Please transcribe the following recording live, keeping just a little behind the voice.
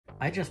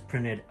I just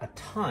printed a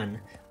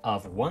ton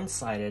of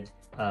one-sided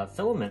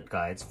filament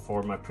guides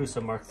for my Prusa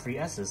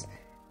MK4s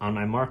on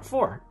my Mark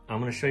IV. I'm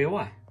gonna show you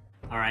why.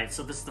 All right,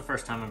 so this is the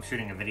first time I'm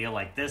shooting a video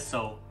like this,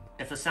 so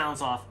if the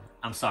sound's off,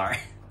 I'm sorry.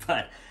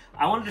 But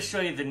I wanted to show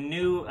you the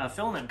new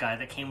filament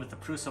guide that came with the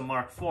Prusa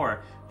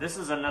MK4. This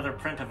is another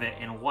print of it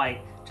in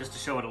white, just to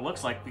show what it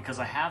looks like, because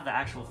I have the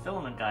actual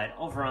filament guide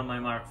over on my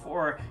Mark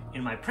IV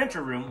in my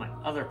printer room, my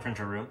other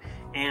printer room,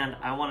 and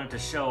I wanted to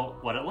show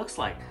what it looks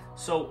like.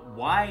 So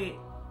why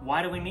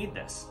do we need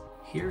this?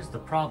 Here's the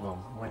problem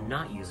when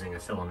not using a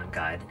filament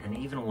guide, and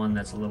even one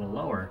that's a little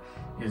lower,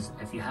 is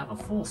if you have a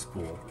full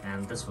spool,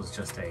 and this was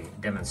just a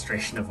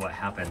demonstration of what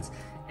happens,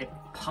 it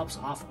pops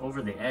off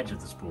over the edge of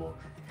the spool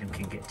and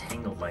can get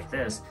tangled like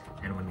this,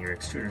 and when your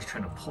extruder's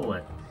trying to pull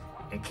it,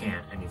 it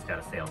can't, and you've got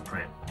a failed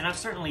print. And I've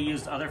certainly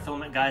used other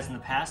filament guides in the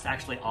past.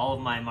 Actually, all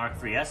of my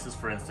Mark III's,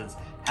 for instance,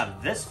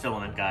 have this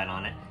filament guide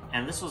on it,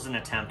 and this was an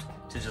attempt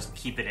to just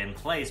keep it in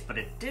place, but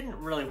it didn't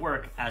really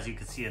work. As you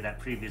can see in that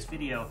previous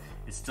video,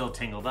 it's still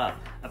tangled up.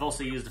 I've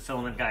also used a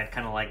filament guide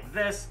kind of like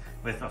this,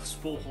 with a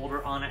spool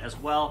holder on it as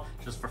well,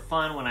 just for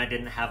fun when I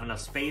didn't have enough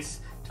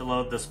space to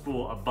load the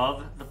spool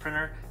above the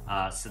printer.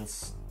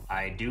 Since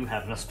I do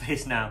have enough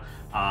space now,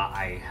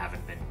 I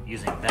haven't been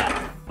using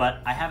that.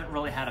 But I haven't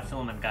really had a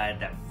filament guide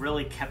that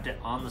really kept it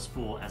on the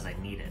spool as I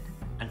needed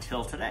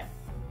until today.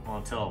 Well,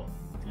 until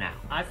now.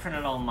 I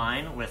printed all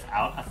mine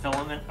without a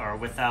filament, or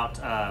without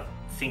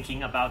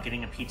thinking about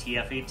getting a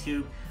PTFE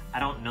tube. I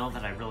don't know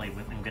that I really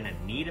am gonna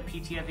need a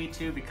PTFE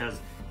tube because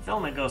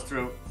filament goes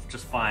through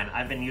just fine.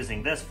 I've been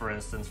using this, for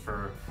instance,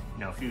 for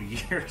a few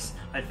years,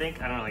 I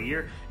think, I don't know, a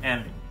year,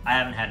 and I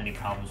haven't had any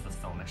problems with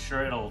filament.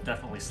 Sure, it'll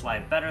definitely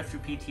slide better through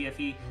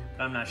PTFE,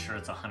 but I'm not sure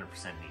it's 100%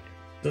 needed.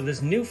 So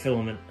this new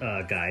filament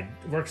guide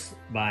works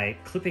by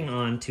clipping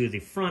on to the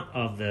front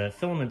of the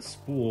filament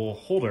spool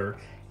holder,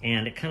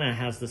 and it kind of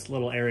has this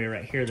little area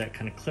right here that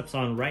kind of clips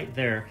on right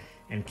there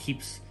and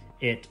keeps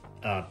it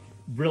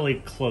really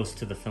close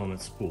to the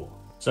filament spool.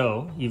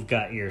 So you've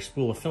got your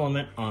spool of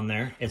filament on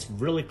there. It's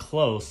really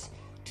close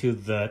to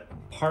the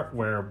part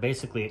where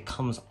basically it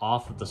comes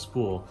off of the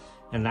spool.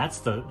 And that's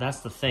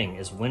the thing,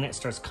 is when it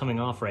starts coming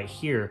off right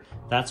here,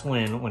 that's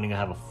when you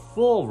have a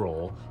full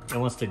roll, it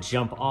wants to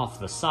jump off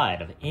the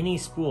side of any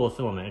spool of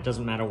filament. It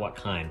doesn't matter what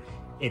kind,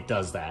 it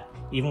does that,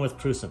 even with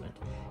Prusament.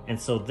 And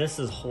so this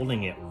is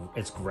holding it,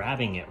 it's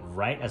grabbing it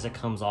right as it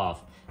comes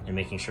off and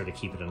making sure to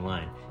keep it in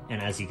line.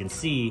 And as you can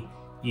see,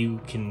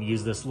 you can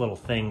use this little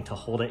thing to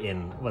hold it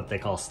in what they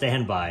call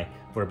standby,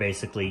 where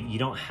basically you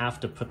don't have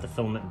to put the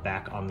filament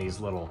back on these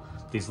little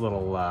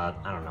I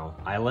don't know,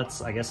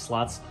 eyelets, I guess,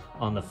 slots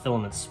on the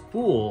filament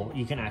spool.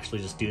 You can actually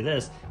just do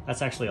this.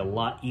 That's actually a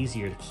lot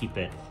easier to keep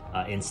it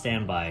in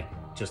standby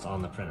just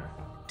on the printer.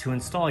 To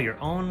install your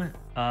own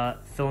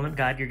filament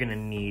guide, you're gonna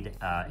need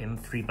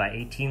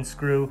M3x18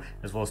 screw,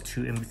 as well as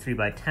 2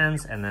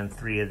 M3x10s, and then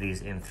 3 of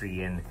these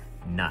M3N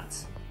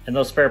nuts. And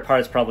those spare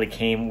parts probably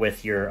came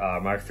with your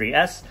Mark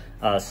III's,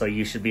 so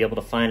you should be able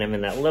to find them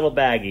in that little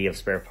baggie of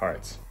spare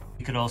parts.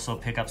 You could also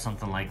pick up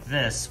something like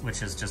this,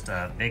 which is just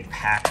a big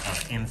pack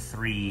of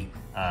M3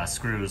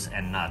 screws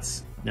and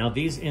nuts. Now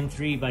these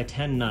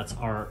M3x10 nuts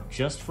are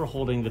just for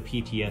holding the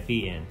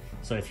PTFE in,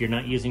 so if you're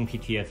not using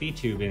PTFE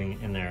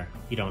tubing in there,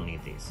 you don't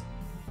need these.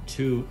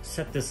 To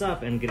set this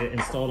up and get it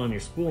installed on your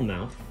spool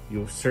mount,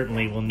 you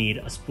certainly will need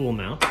a spool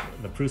mount,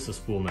 the Prusa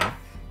spool mount.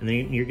 And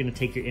then you're gonna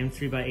take your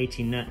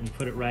M3x18 nut and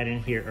put it right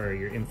in here, or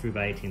your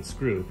M3x18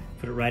 screw,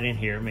 put it right in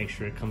here, make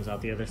sure it comes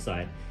out the other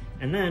side.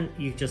 And then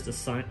you just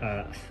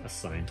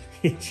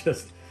you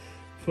just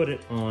put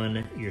it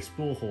on your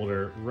spool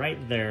holder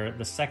right there,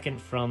 the second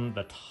from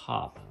the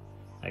top,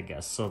 I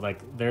guess. So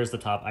like, there's the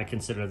top, I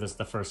consider this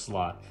the first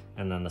slot,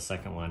 and then the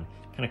second one.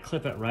 Kind of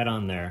clip it right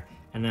on there,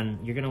 and then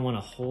you're gonna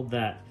wanna hold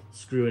that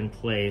screw in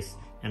place,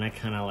 and I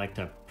kinda like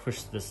to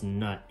push this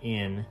nut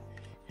in.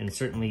 And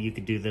certainly you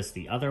could do this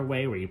the other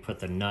way, where you put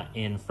the nut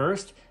in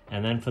first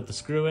and then put the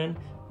screw in,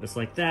 just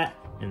like that.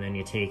 And then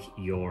you take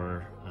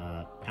your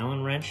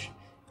Allen wrench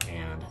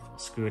and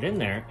screw it in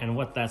there. And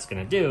what that's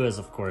gonna do is,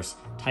 of course,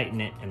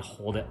 tighten it and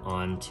hold it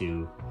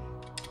onto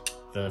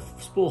the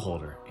spool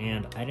holder.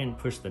 And I didn't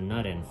push the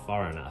nut in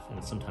far enough.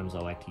 And sometimes I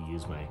like to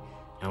use my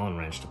Allen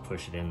wrench to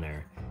push it in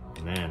there.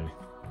 And then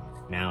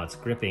now it's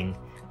gripping.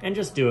 And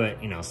just do it,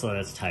 so that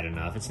it's tight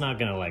enough. It's not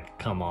gonna like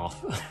come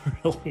off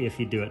really if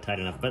you do it tight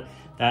enough, but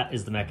that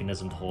is the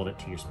mechanism to hold it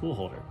to your spool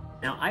holder.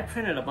 Now I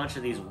printed a bunch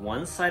of these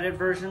one-sided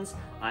versions.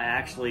 I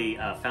actually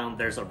found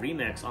there's a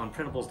remix on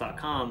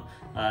printables.com.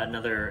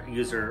 Another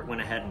user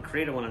went ahead and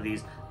created one of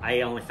these.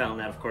 I only found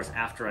that, of course,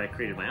 after I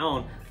created my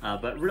own,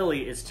 but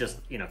really it's just,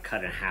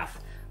 cut in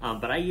half.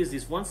 But I use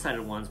these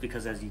one-sided ones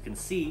because, as you can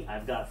see,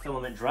 I've got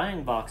filament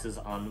drying boxes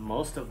on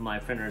most of my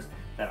printers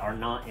that are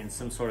not in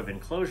some sort of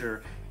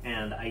enclosure,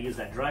 and I use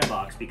that dry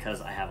box because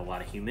I have a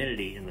lot of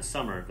humidity in the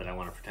summer that I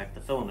want to protect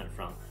the filament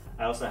from.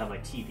 I also have my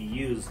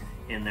TPUs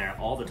in there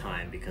all the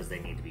time because they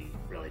need to be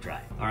really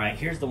dry. All right,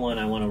 here's the one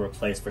I want to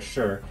replace for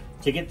sure.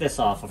 To get this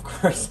off, of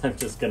course, I'm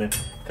just gonna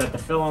cut the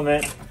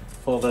filament,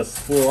 pull the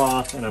spool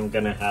off, and I'm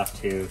gonna have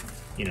to,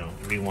 you know,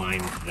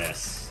 rewind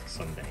this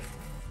someday.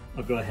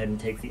 I'll go ahead and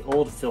take the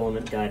old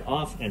filament guide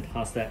off and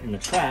toss that in the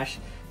trash,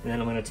 and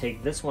then I'm going to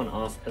take this one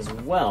off as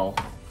well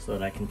so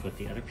that I can put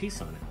the other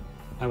piece on it.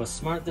 I was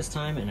smart this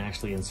time and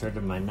actually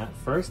inserted my nut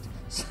first,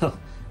 so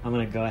I'm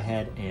going to go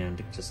ahead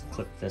and just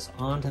clip this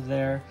onto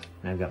there,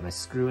 and I've got my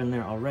screw in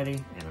there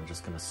already, and I'm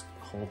just going to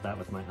hold that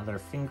with my other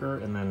finger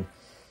and then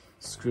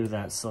screw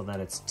that so that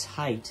it's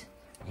tight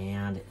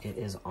and it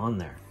is on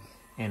there.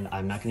 And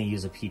I'm not going to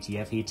use a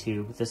PTFE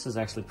tube. This is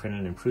actually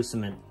printed in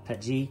Prusa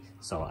MK4,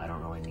 so I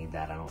don't really need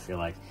that, I don't feel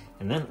like.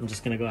 And then I'm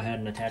just going to go ahead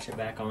and attach it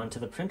back onto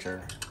the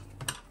printer.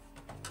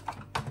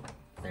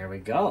 There we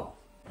go.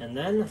 And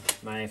then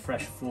my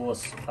fresh spool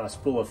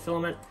of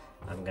filament,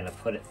 I'm going to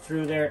put it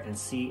through there and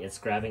see it's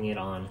grabbing it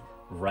on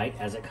right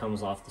as it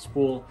comes off the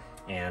spool.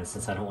 And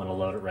since I don't want to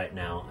load it right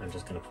now, I'm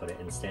just going to put it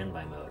in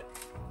standby mode.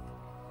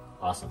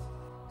 Awesome.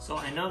 So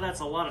I know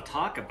that's a lot of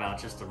talk about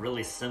just a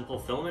really simple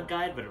filament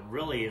guide, but it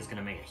really is going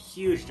to make a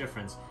huge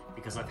difference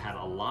because I've had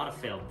a lot of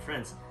failed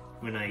prints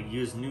when I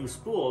use new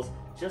spools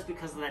just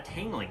because of that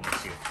tangling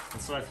issue.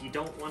 And so if you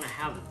don't want to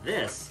have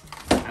this,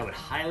 I would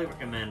highly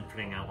recommend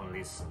printing out one of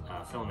these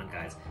filament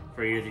guides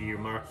for either your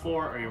Mark IV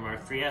or your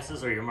Mark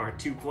 3Ss or your Mark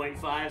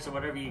 2.5s or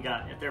whatever you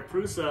got. If they're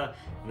Prusa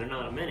and they're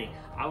not a mini,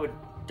 I would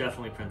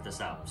definitely print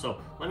this out. So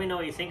let me know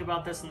what you think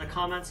about this in the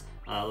comments.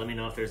 Let me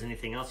know if there's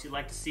anything else you'd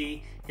like to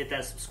see. Hit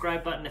that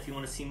subscribe button if you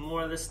want to see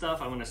more of this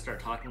stuff. I'm going to start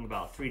talking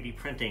about 3D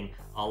printing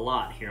a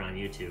lot here on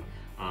YouTube.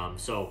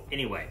 So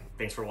anyway,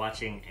 thanks for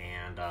watching,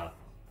 and